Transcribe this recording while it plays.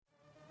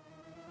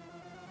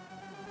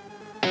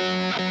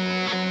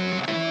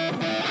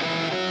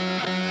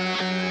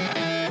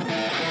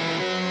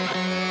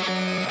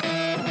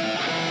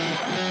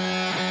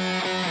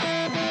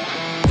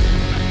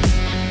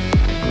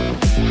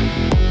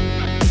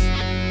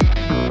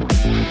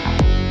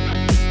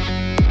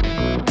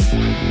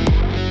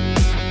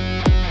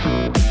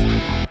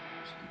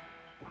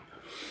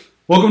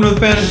Welcome to the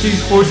Fantasy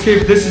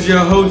Sportscape. This is your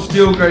host,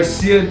 Gio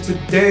Garcia.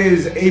 Today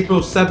is April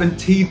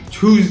 17th,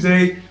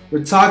 Tuesday.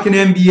 We're talking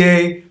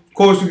NBA. Of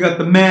course, we got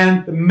the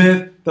man, the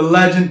myth, the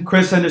legend,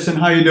 Chris Henderson.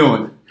 How you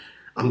doing?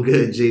 I'm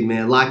good, G,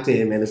 man. Locked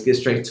in, man. Let's get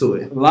straight to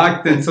it.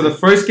 Locked in. So the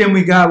first game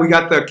we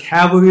got the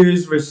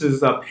Cavaliers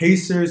versus the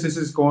Pacers. This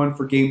is going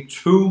for game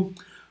 2.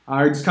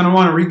 I just kind of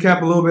want to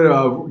recap a little bit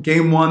of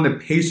game 1. The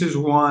Pacers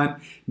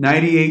won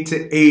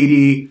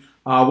 98-80.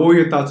 What were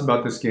your thoughts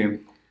about this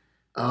game?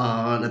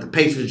 That the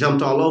Pacers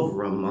jumped all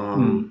over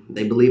them.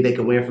 They believe they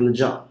could win from the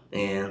jump,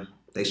 and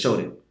they showed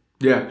it.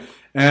 Yeah,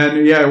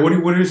 and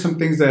what are some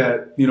things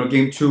that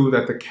game 2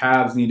 that the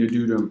Cavs need to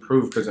do to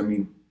improve? Because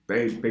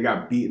they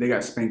got beat, they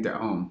got spanked at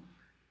home.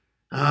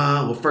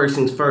 Well, first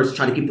things first,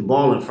 try to keep the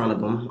ball in front of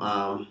them.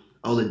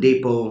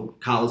 Oladipo,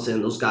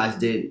 Collison, those guys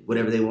did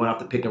whatever they want off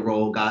the pick and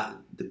roll. Got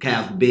the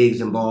Cavs bigs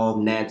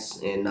involved,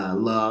 Nets and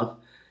Love,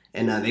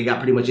 and they got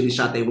pretty much any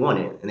shot they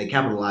wanted, and they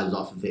capitalized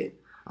off of it.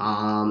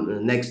 The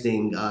next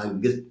thing,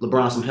 get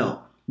LeBron some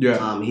help.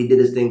 Yeah. He did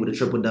his thing with a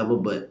triple-double,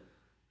 but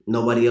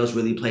nobody else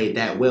really played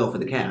that well for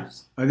the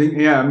Cavs. I think,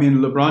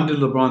 LeBron did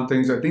LeBron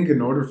things. I think in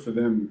order for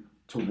them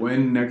to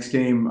win next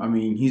game,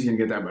 he's going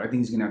to get that, but I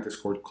think he's going to have to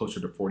score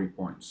closer to 40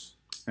 points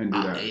and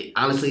do that.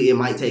 Honestly, it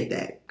might take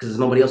that because there's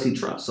nobody else he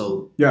trusts.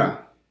 So yeah,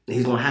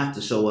 he's going to have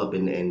to show up,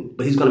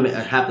 but he's going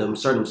to have to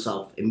insert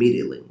himself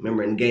immediately.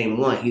 Remember, in game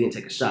 1, he didn't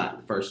take a shot in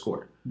the first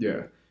quarter.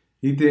 Yeah.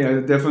 He did. I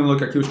definitely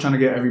looked like he was trying to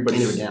get everybody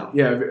down.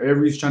 Yeah,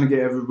 he's trying to get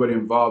everybody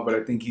involved, but I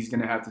think he's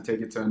going to have to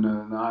take it to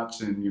another notch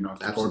and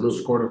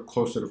score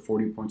closer to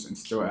 40 points and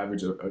still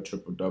average a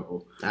triple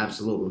double.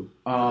 Absolutely.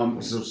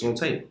 This is what it's going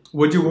to take.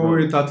 What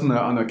were your thoughts on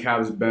the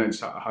Cavs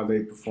bench? How they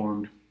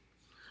performed?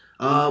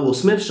 Well,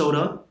 Smith showed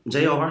up.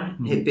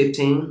 Jr. Hit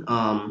 15.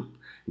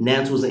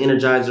 Nance was an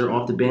energizer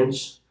off the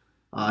bench.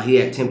 He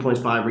had 10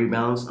 points, 5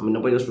 rebounds.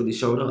 Nobody else really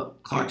showed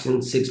up.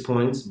 Clarkson 6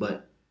 points,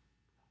 but.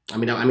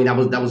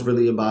 That was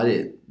really about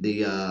it.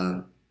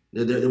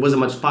 There wasn't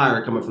much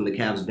fire coming from the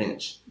Cavs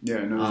bench.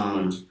 Yeah,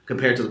 no.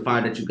 Compared to the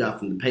fire that you got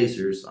from the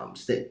Pacers.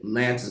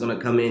 Lance is going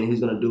to come in. He's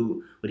going to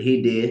do what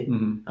he did.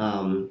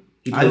 Mm-hmm.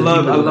 I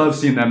love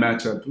seeing that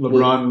matchup.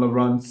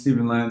 LeBron,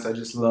 Steven Lance. I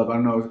just love. I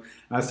don't know.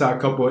 I saw a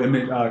couple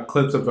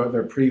clips of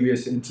their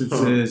previous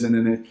instances, and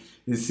then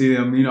you see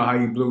them. You know how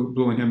he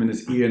blew in him in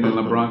his ear, and then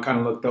LeBron kind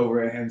of looked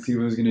over at him, see if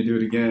he was going to do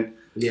it again.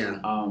 Yeah,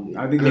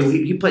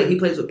 he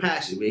plays with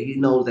passion, man. He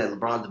knows that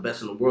LeBron's the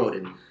best in the world,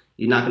 and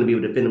you're not going to be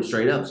able to defend him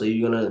straight up. So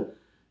you're going to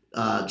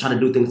try to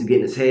do things to get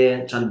in his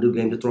head, try to do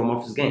game to throw him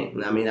off his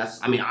game.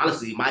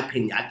 Honestly, in my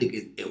opinion, I think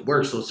it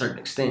works to a certain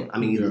extent.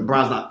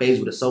 LeBron's not phased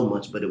with it so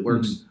much, but it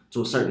works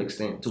to a certain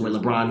extent to where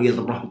he has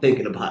LeBron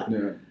thinking about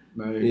it.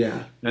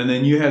 Yeah. And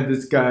then you had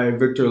this guy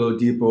Victor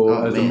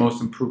Oladipo as the most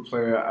improved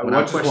player.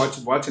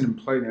 Watching him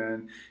play,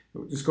 man.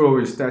 Just go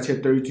over his stats. He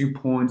had 32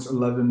 points,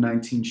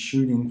 11-19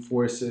 shooting,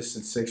 4 assists,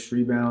 and 6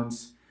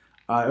 rebounds.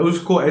 It was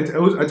cool.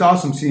 It's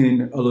awesome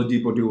seeing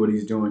Oladipo do what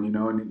he's doing,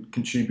 and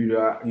contribute,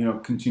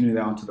 continue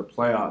that onto the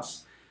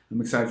playoffs. I'm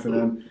excited for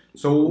them.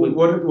 So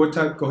what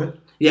type? Go ahead.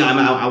 Yeah,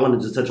 I wanted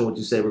to touch on what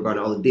you said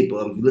regarding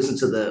Oladipo. If you listen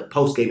to the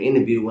post-game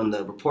interview when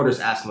the reporters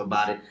asked him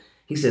about it,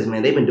 he says,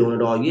 man, they've been doing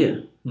it all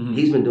year. Mm-hmm.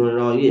 He's been doing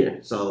it all year.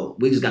 So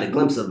we just got a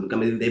glimpse of him.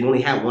 They've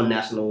only had one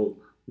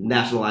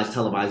nationalized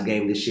televised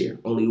game this year.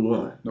 Only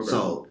one. Okay.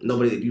 So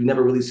if you've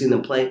never really seen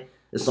them play,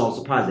 it's all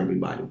surprised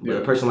everybody. But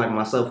a person like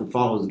myself who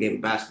follows the game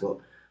of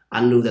basketball,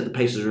 I knew that the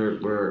Pacers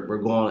were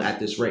going at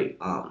this rate.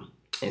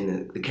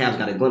 And the Cavs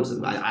got a glimpse of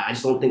it. I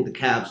just don't think the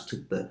Cavs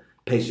took the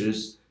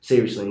Pacers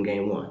seriously in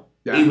game 1.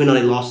 Yeah. Even though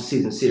they lost the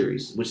season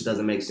series, which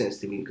doesn't make sense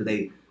to me because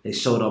they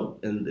showed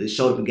up in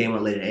game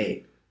 1 late at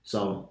 8.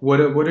 So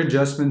what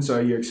adjustments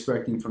are you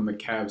expecting from the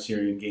Cavs here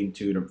in game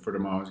 2 for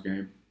tomorrow's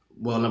game?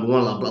 Well, number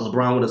one,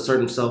 LeBron would assert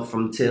himself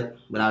from the tip,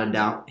 without a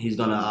doubt. He's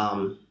going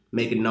to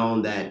make it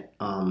known that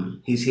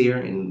he's here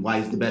and why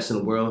he's the best in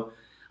the world.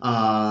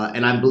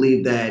 And I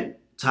believe that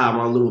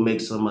Tyronn Lue will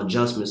make some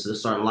adjustments to the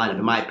starting lineup,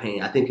 in my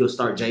opinion. I think he'll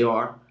start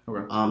JR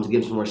to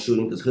give him some more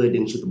shooting because Hood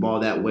didn't shoot the ball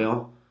that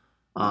well.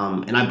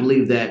 And I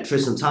believe that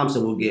Tristan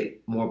Thompson will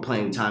get more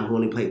playing time, who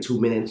only played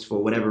 2 minutes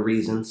for whatever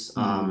reasons.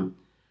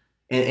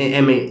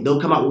 And they'll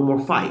come out with more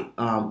fight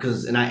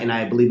because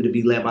I believe it to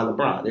be led by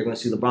LeBron. They're going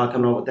to see LeBron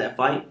coming on with that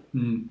fight.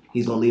 Mm-hmm.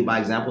 He's going to lead by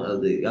example.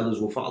 The others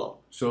will follow.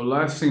 So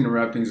last thing to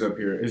wrap things up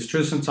here. Is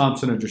Tristan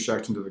Thompson a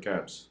distraction to the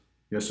Cavs?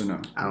 Yes or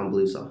no? I don't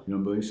believe so. You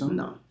don't believe so?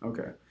 No.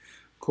 Okay.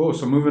 Cool.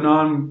 So moving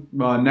on.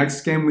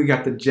 Next game, we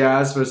got the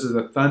Jazz versus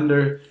the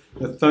Thunder.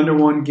 The Thunder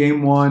won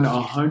game 1,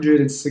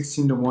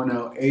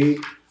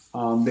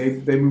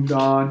 116-108. They moved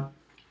on.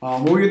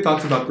 What were your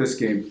thoughts about this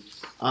game?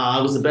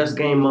 It was the best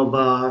game of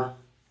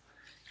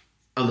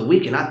the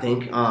weekend, I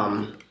think.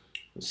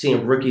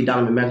 Seeing rookie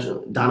Donovan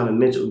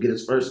Mitchell get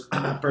his first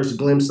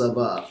glimpse of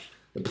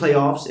the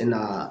playoffs and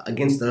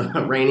against the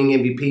reigning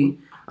MVP.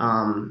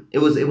 It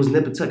was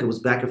nip and tuck. It was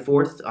back and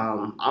forth.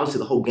 Honestly,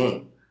 the whole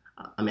game.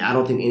 I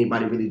don't think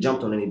anybody really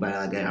jumped on anybody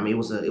like that. It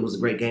was a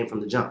great game from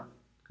the jump.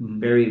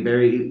 Very,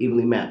 very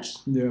evenly matched.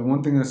 Yeah,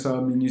 one thing I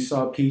saw, you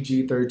saw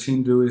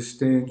PG-13 do his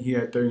thing. He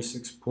had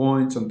 36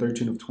 points on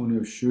 13 of 20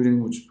 of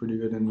shooting, which is pretty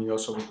good. And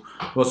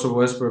Russell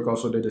Westbrook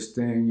also did his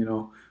thing,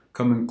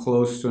 coming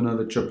close to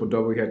another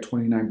triple-double. He had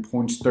 29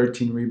 points,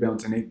 13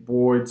 rebounds, and 8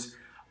 boards.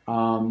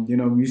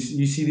 You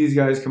see these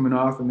guys coming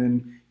off, and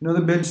then, the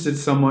bench did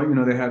somewhat.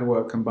 They had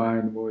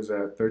combined,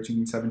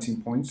 13,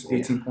 17 points,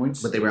 18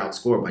 points. But they were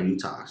outscored by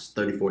Utah's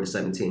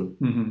 34-17.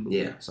 Mm-hmm.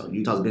 Yeah, so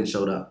Utah's bench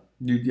showed up.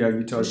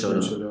 Utah's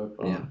bench showed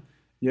up.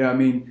 Yeah.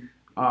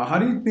 How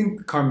do you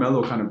think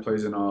Carmelo kind of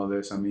plays in all of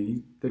this?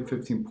 He did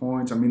 15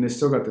 points. They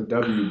still got the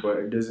W, but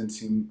it doesn't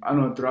seem. I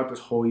don't know. Throughout this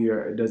whole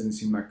year, it doesn't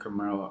seem like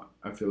Carmelo,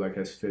 I feel like,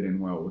 has fit in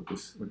well with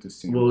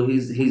this team. Well,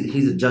 he's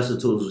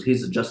adjusted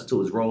to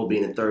his role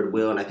being a third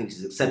wheel, and I think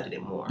he's accepted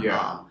it more.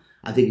 Yeah.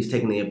 I think he's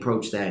taking the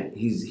approach that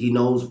he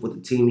knows with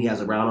the team he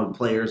has around him,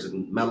 players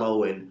and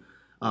Melo and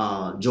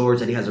George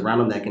that he has around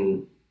him that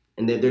can,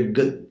 and they're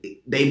good.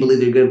 They believe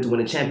they're good to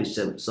win a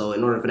championship. So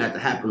in order for that to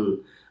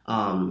happen,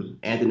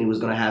 Anthony was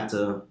going to have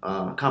to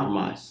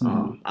compromise.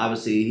 Mm-hmm.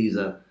 Obviously, he's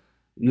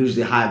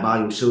usually a high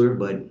volume shooter,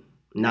 but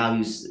now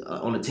he's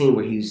on a team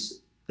where he's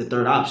the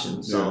third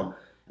option. So.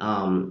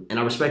 And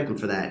I respect him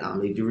for that.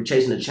 If you were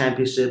chasing a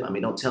championship,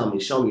 don't tell me,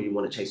 show me you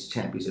want to chase a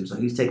championship. So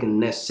he's taking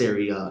the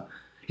necessary,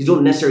 he's doing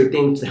the necessary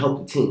things to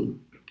help the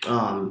team.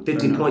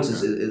 15 points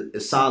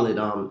is solid.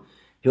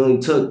 He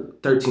only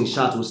took 13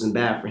 shots, which isn't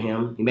bad for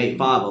him. He made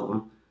 5 of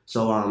them.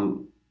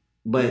 So,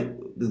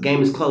 but the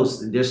game is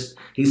close.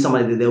 He's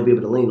somebody that they'll be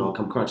able to lean on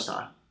come crunch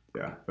time.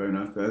 Yeah, fair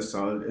enough. That's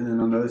solid. And then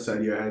on the other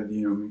side, you had,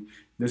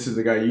 this is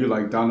the guy you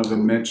like,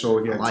 Donovan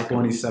Mitchell. He had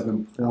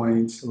 27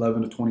 points,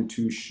 11 to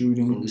 22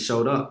 shooting. And he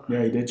showed up.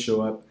 Yeah, he did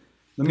show up.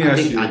 Let me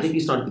ask you. I think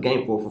he started the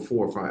game 4 for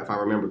 4, if I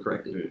remember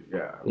correctly.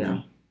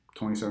 Yeah.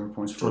 27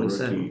 points for a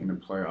rookie in the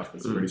playoff.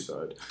 That's pretty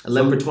solid.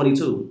 11 for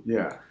 22.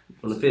 Yeah.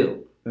 On the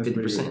field. That's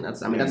 50%.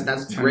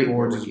 That's 10 great.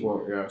 boards as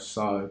well. Yeah,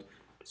 solid.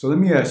 So let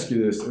me ask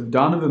you this. If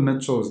Donovan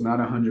Mitchell is not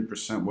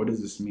 100%, what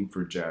does this mean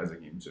for Jazz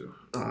in Game 2?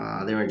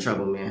 They're in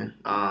trouble, man.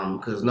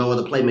 Because no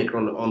other playmaker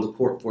on the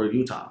court for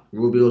Utah.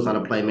 Rubio's not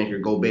a playmaker.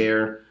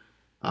 Gobert,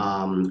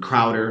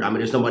 Crowder.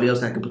 There's nobody else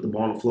that can put the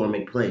ball on the floor and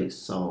make plays.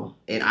 So,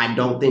 and I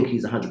don't think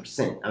he's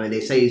 100%. They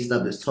say he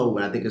stubbed his toe,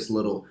 but I think it's a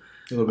little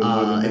bit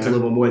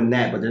more than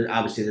that. But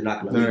obviously they're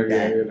not going to leave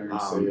that. They're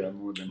not going to say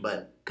more than.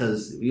 But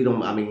because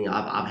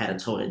I've had a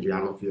toe injury. I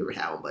don't know if you ever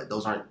had one, but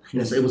those aren't.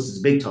 It was his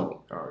big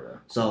toe. Oh yeah.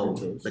 So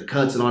the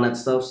cuts and all that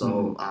stuff.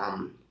 So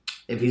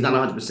if he's not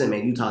 100%,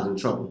 man, Utah's in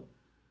trouble.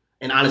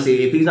 And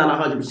honestly, if he's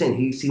not 100%,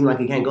 he seems like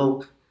he can't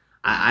go.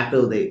 I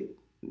feel they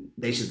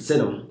should sit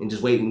him and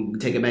just wait and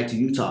take it back to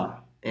Utah.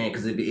 And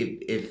because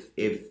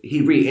if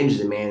he re-injures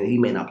it, man, he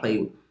may not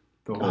play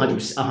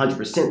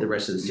 100% the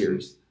rest of the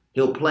series.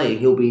 He'll play.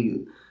 He'll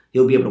be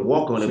able to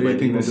walk on it. So you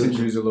think this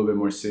injury is a little bit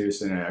more serious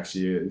than it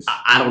actually is?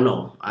 I don't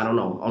know.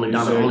 Only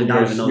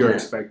Donovan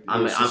knows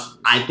that.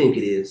 I think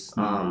it is.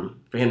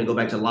 For him to go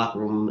back to the locker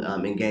room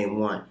in Game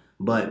 1.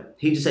 But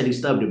he just said he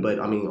stubbed it. But,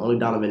 only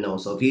Donovan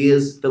knows. So if he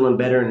is feeling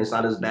better and it's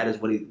not as bad as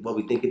what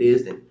we think it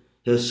is, then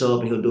he'll show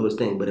up and he'll do his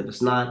thing. But if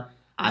it's not,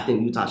 I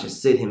think Utah should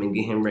sit him and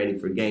get him ready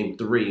for Game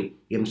 3.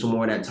 Give him some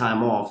more of that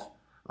time off.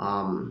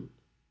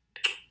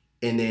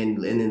 And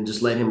then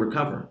just let him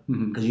recover.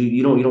 Because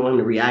you don't want him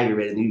to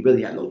re-aggravate it, and you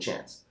really have no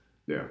chance.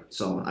 Yeah.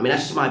 So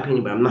that's just my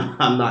opinion, but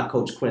I'm not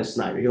Coach Quinn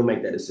Snyder. He'll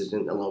make that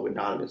decision along with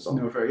Donovan. So.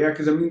 No, fair. Yeah,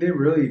 because they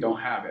really don't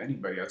have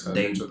anybody outside of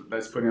Mitchell.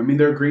 That's putting.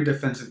 They're a great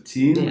defensive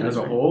team as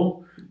a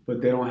whole,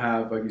 but they don't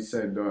have, like you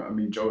said.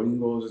 Joe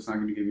Ingles is not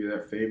going to give you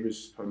that favor.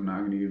 He's probably not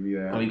going to give you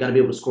that. You got to be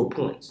able to score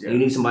points. Yeah. You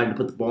need somebody to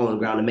put the ball on the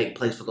ground and make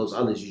plays for those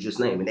others you just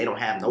named, and they don't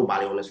have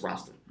nobody on this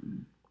roster.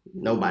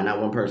 Nobody,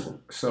 not one person.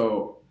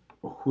 So.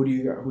 Who do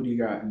you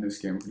got in this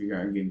game? Who do you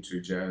got in Game 2?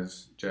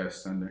 Jazz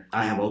Thunder.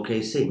 I have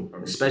OKC,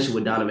 especially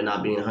with Donovan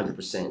not being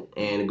 100%.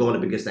 And going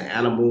up against the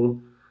Animal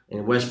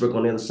and Westbrook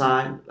on the other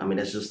side,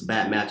 that's just a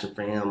bad matchup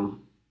for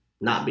him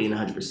not being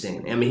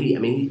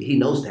 100%. He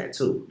knows that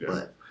too. Yeah.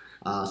 But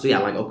I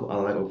like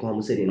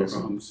Oklahoma City in this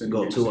one.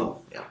 Go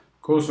 2-0. Yeah.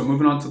 Cool. So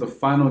moving on to the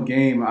final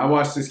game. I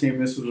watched this game.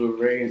 This was a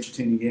very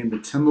entertaining game. The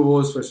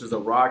Timberwolves versus the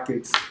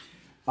Rockets.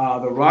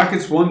 The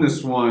Rockets won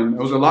this one. It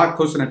was a lot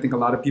closer than I think a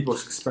lot of people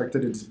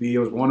expected it to be. It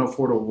was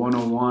 104 to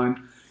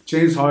 101.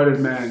 James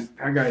Harden, man,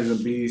 that guy is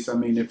a beast.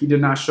 If he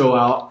did not show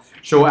out,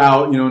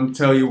 and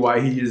tell you why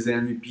he is the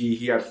MVP.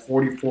 He had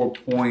 44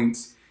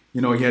 points. He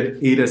had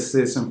 8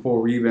 assists and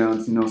 4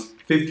 rebounds.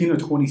 15 of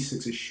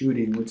 26 is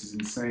shooting, which is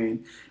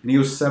insane. And he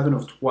was 7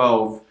 of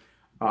 12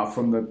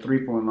 from the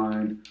 3-point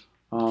line.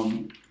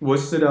 What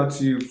stood out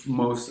to you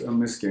most in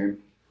this game?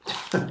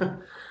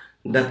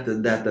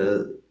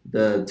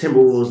 The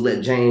Timberwolves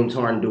let James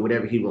Harden do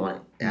whatever he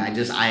wanted.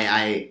 And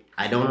I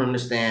don't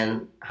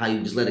understand how you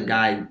just let a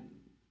guy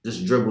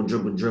just dribble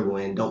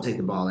and don't take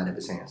the ball out of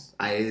his hands.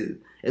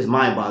 It's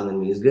mind-boggling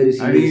to me. As good as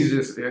he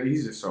is,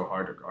 he's just so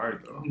hard to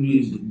guard, though.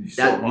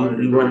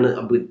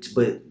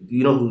 But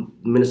you know who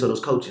Minnesota's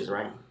coach is,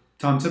 right?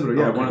 Tom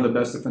Thibodeau, one of the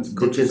best defensive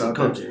coaches out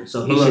there.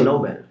 So he should know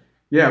better.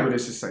 Yeah, but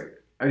it's just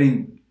like,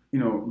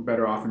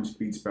 better offense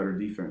beats better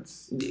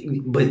defense.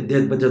 But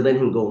they're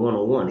letting him go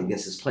 1-on-1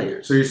 against his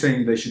players. So you're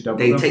saying they should double?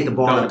 They take the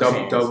ball out of his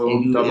hands.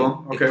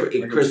 Double. Okay.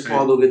 If Chris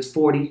Paul gets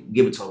 40,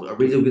 give it to him. Or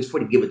Rizzo gets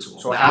 40, give it to him.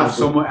 So have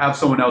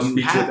someone else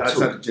beat you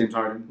outside of James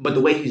Harden. But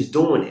the way he's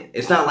doing it,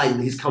 it's not like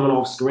he's coming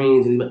off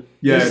screens.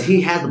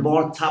 He has the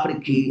ball at the top of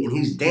the key and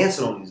he's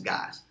dancing on these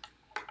guys.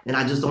 And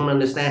I just don't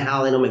understand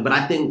how they don't make. But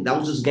I think that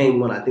was just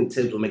game one. I think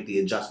Tibbs will make the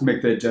adjustment.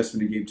 Make the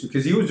adjustment in game two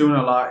because he was doing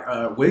a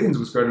lot. Wiggins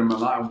was guarding him a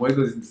lot, and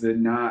Wiggins did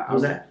not. What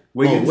was that?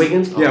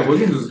 Wiggins. Oh. Yeah,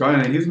 Wiggins was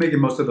guarding him. He was making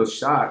most of those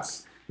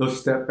shots, those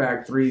step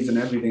back threes, and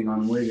everything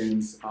on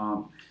Wiggins.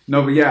 No,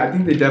 but yeah, I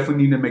think they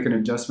definitely need to make an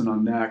adjustment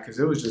on that because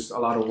it was just a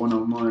lot of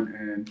 1-on-1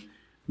 and.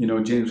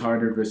 James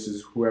Harden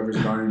versus whoever's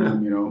guarding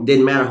him.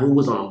 Didn't matter who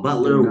was on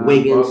Butler,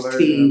 Wiggins,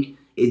 Teague. Yeah.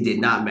 It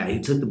did not matter. He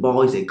took the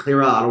ball. He said,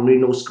 clear out. I don't need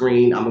no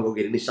screen. I'm going to go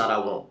get any shot I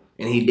want.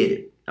 And he did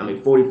it.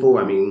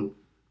 44,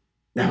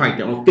 that right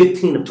there on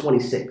 15 of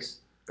 26.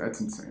 That's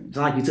insane. It's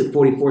not like he took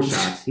 44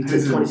 shots. He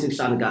took 26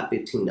 shots and got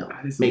 15 of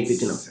them. Made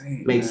 15 of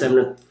them. Made 7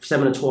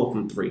 of 12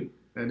 from 3.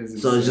 That is insane.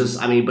 So it's just,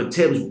 but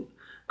Tibbs,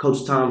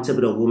 Coach Tom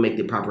Thibodeau will make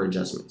the proper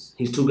adjustments.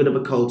 He's too good of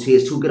a coach. He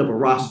has too good of a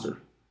roster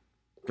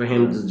for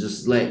him to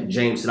just let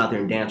James sit out there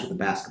and dance with the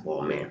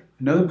basketball, man.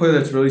 Another player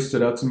that's really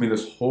stood out to me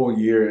this whole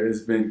year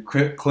has been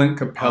Clint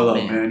Capella,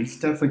 man. He's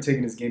definitely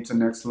taken his game to the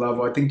next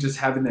level. I think just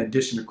having the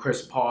addition of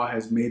Chris Paul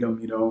has made him,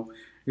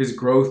 his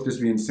growth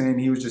just be insane.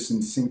 He was just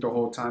in sync the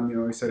whole time.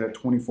 He said at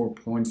 24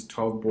 points,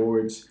 12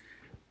 boards.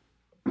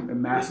 A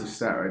massive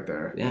stat right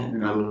there. Yeah,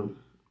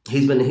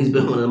 he's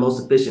been one of the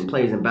most efficient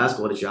players in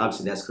basketball this year.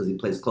 Obviously, that's because he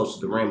plays close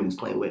to the rim and he's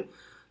playing with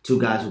two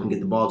guys who can get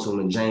the ball to him,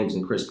 and James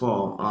and Chris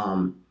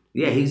Paul.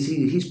 Yeah,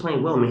 he's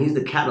playing well. He's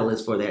the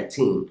catalyst for that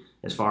team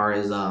as far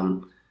as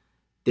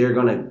they're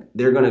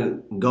gonna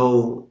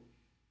go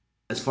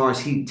as far as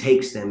he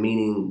takes them,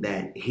 meaning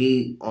that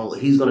he's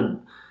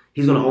gonna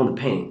own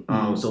the paint.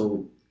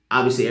 So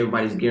obviously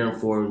everybody's gearing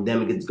for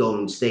them against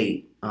Golden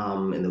State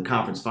in the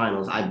conference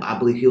finals. I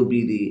believe he'll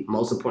be the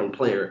most important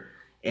player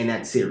in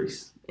that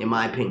series, in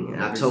my opinion.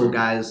 And I told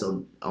guys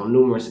on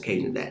numerous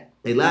occasions that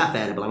they laugh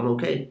at it, but I'm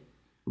okay.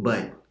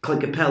 But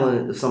Clint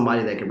Capella is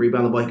somebody that can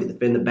rebound the ball. He can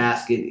defend the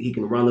basket. He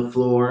can run the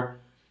floor.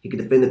 He can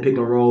defend the pick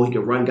and roll. He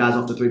can run guys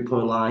off the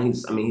 3-point line.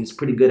 He's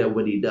pretty good at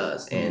what he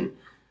does. And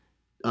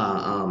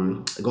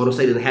Golden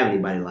State doesn't have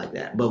anybody like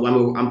that. But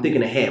I'm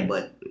thinking ahead.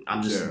 But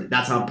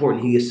that's how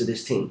important he is to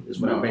this team. Is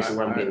what I'm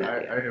getting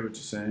at. I hear what you're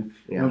saying.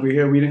 Yeah. Over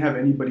here, we didn't have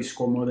anybody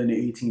score more than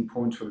 18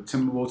 points for the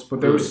Timberwolves, but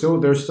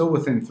they're still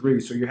within 3.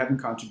 So you're having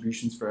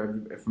contributions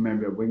from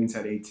everybody. Wiggins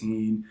had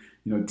 18.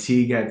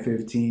 Teague had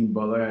 15.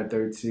 Butler had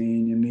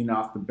 13. And then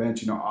off the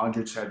bench,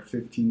 Aldridge had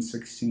 15,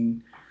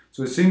 16.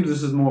 So it seems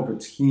this is more of a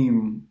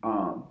team,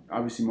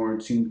 obviously more a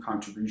team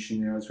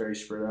contribution. It's very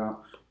spread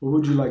out. What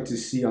would you like to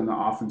see on the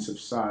offensive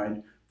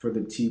side for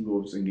the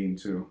T-Wolves in Game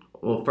 2?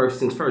 Well, first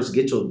things first,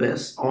 get your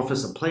best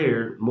offensive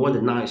player more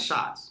than 9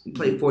 shots. He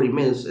played 40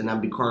 minutes, and that'd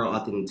be Karl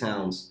Anthony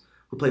Towns,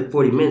 who played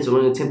 40 minutes and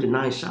only attempted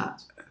 9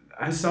 shots.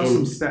 I saw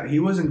some stat. He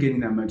wasn't getting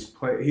that much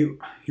play.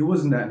 He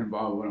wasn't that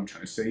involved. What I'm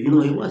trying to say. He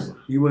wasn't.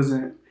 He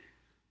wasn't.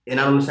 And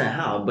I don't understand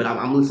how, but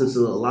I'm listening to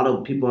a lot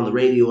of people on the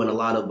radio and a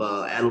lot of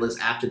analysts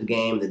after the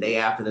game, the day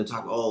after, they're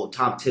talking,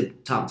 Tom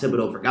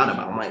Thibodeau forgot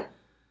about him. I'm like,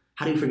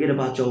 how do you forget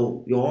about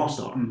your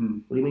All-Star? Mm-hmm.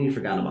 What do you mean you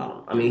forgot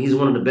about him? He's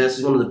one of the best.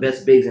 He's one of the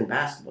best bigs in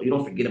basketball. You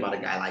don't forget about a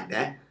guy like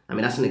that.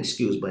 That's an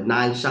excuse. But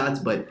 9 shots.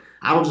 But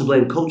I don't just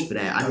blame coach for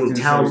that. I think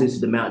Towns needs to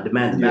demand the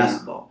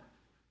basketball.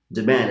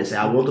 Demand and say,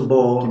 I want the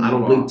ball. I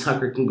don't believe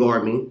Tucker can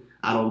guard me.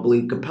 I don't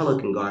believe Capella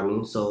can guard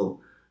me.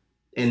 So,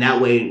 and that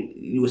way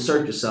you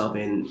assert yourself,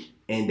 and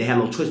they have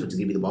no choice but to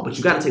give you the ball. But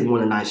you got to take more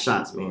than 9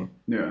 shots, man.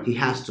 Yeah, he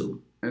has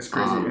to. That's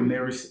crazy. And they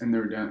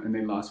were down, and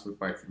they lost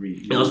by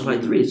 3. They lost by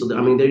 3. So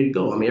there you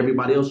go.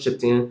 Everybody else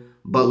chipped in.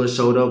 Butler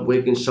showed up.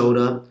 Wiggins showed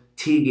up.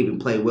 Teague even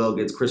played well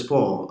against Chris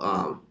Paul.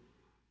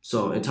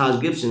 And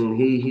Taj Gibson,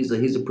 he's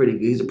a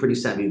pretty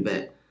savvy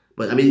vet.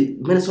 But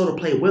Minnesota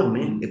played well,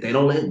 man. If they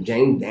don't let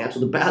James dance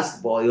with the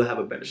basketball, you'll have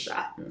a better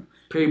shot. Yeah.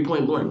 Period,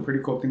 point blank. A pretty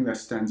cool thing that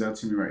stands out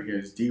to me right here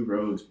is D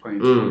Rose playing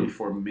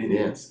 24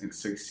 minutes in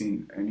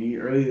 16. And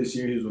earlier this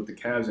year he was with the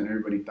Cavs, and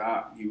everybody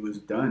thought he was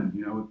done.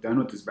 Done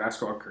with his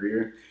basketball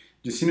career.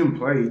 Just seeing him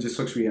play, he just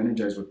looks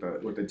re-energized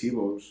with the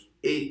T-Wolves.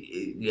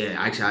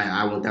 Actually,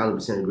 I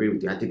 1,000% agree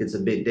with you. I think it's a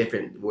bit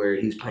different where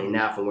he's playing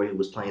now from where he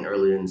was playing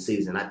earlier in the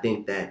season. I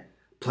think that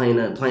playing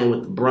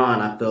with LeBron,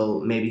 I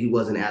felt maybe he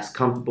wasn't as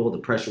comfortable. The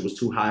pressure was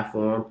too high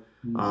for him.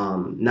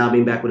 Mm-hmm. Now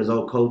being back with his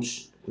old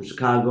coach from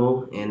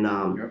Chicago and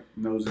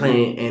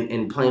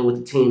playing with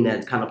the team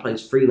that kind of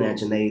plays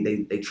freelance, and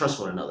they trust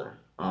one another.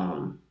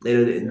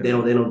 They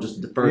don't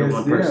just defer to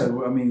one person.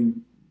 Yeah,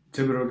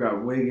 Thibodeau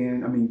got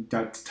Wiggins.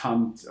 Got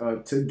Tom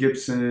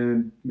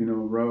Gibson.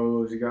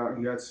 Rose. He got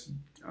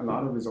a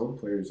lot of his old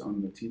players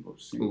on the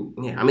T-Wolves team.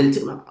 Yeah,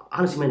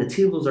 honestly, man, the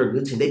T-Wolves are a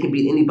good team. They can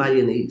beat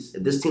anybody in the East.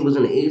 If this team was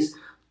in the East,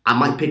 I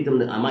might pick them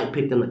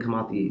to come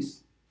out the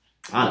East.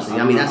 Honestly, I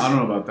don't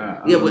know about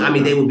that.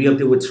 They would be up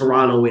there with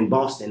Toronto and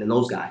Boston and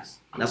those guys.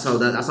 That's how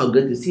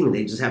good this team is.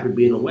 They just happen to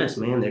be in the West,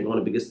 man. They're going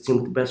up against the team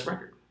with the best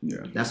record.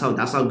 Yeah, that's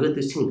how good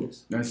this team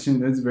is. They're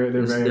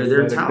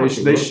very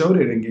talented. They showed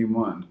it in game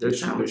one. They're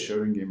talented. They showed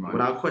it in game one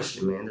without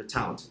question, man. They're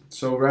talented.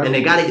 So and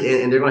they got it,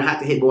 and they're gonna have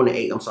to hit more than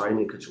 8. I'm sorry, I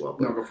didn't cut you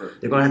off. No, go for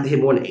it. They're gonna have to hit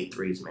more than 8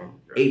 threes, man.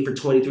 8 for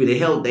 23. They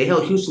held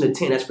Houston to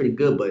 10. That's pretty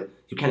good, but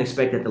you can't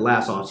expect that to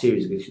last all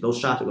series because those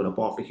shots are gonna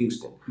fall for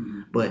Houston.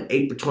 Mm-hmm. But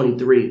 8 for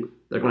 23,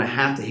 they're gonna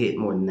have to hit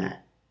more than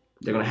that.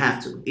 They're gonna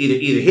have to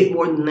either hit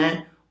more than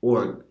that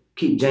or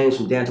keep James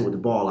from dancing with the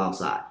ball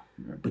outside.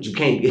 But you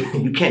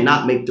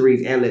cannot make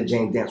threes and let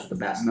James dance with the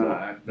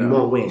basketball. You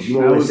won't win. If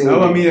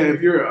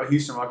you're a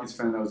Houston Rockets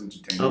fan, that was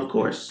entertaining. Of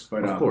course.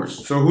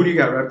 So who do you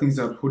got? Wrap things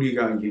up. Who do you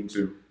got in game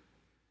 2?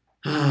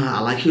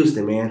 I like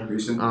Houston, man.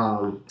 Houston?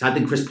 I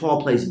think Chris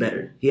Paul plays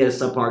better. He had a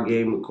subpar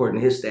game according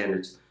to his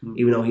standards,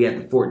 even though he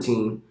had the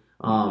 14,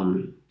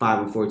 5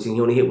 and 14. He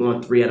only hit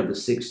 1 3 out of the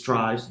 6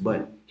 tries,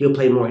 but he'll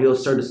play more. He'll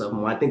assert himself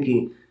more. I think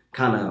he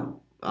kind of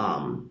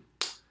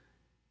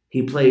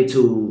He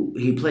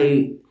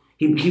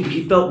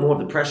felt more of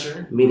the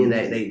pressure, meaning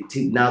that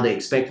now they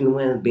expect him to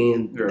win.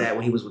 Being that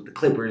when he was with the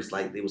Clippers,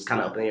 like it was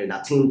kind of up in the air.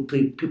 Now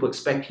people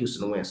expect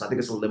Houston to win, so I think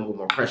it's a little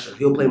more pressure.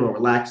 He'll play more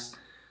relaxed,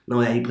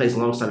 knowing that he plays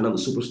alongside another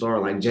superstar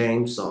like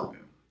James. So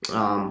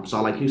I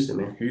like Houston,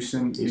 man.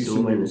 Houston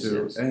wins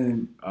too.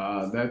 And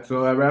that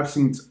wraps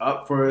things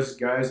up for us,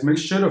 guys. Make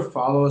sure to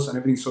follow us on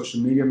everything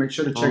social media. Make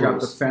sure to check out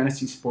the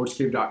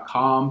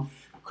fantasysportscave.com.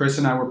 Chris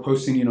and I were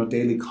posting,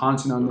 daily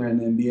content on there in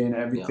the NBA and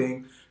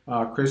everything.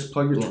 Yeah. Chris,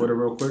 plug your Twitter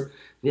real quick.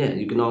 Yeah,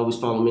 you can always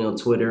follow me on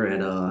Twitter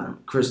at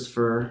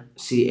Christopher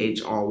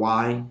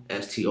ChrystopherHen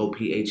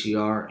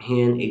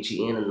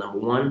HEN and number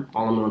 1.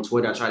 Follow me on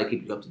Twitter. I try to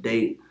keep you up to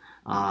date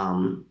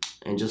and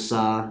just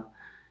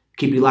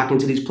keep you locked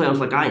into these playoffs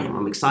like I am.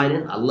 I'm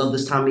excited. I love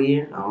this time of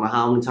year. I don't know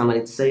how many times I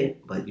need to say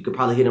it, but you could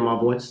probably hear it in my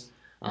voice.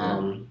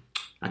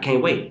 I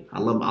can't wait. I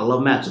love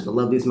matchups. I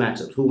love these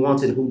matchups. Who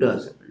wants it and who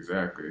doesn't?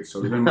 Exactly.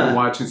 So we've been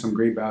watching some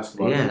great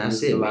basketball.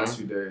 That's it, the last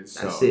few days.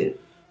 That's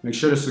it. Make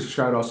sure to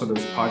subscribe also to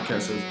this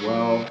podcast as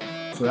well.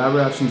 So that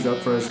wraps things up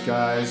for us,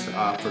 guys.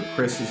 For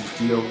Chris, this is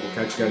Gio. We'll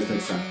catch you guys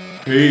next time.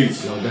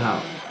 Peace. No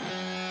doubt.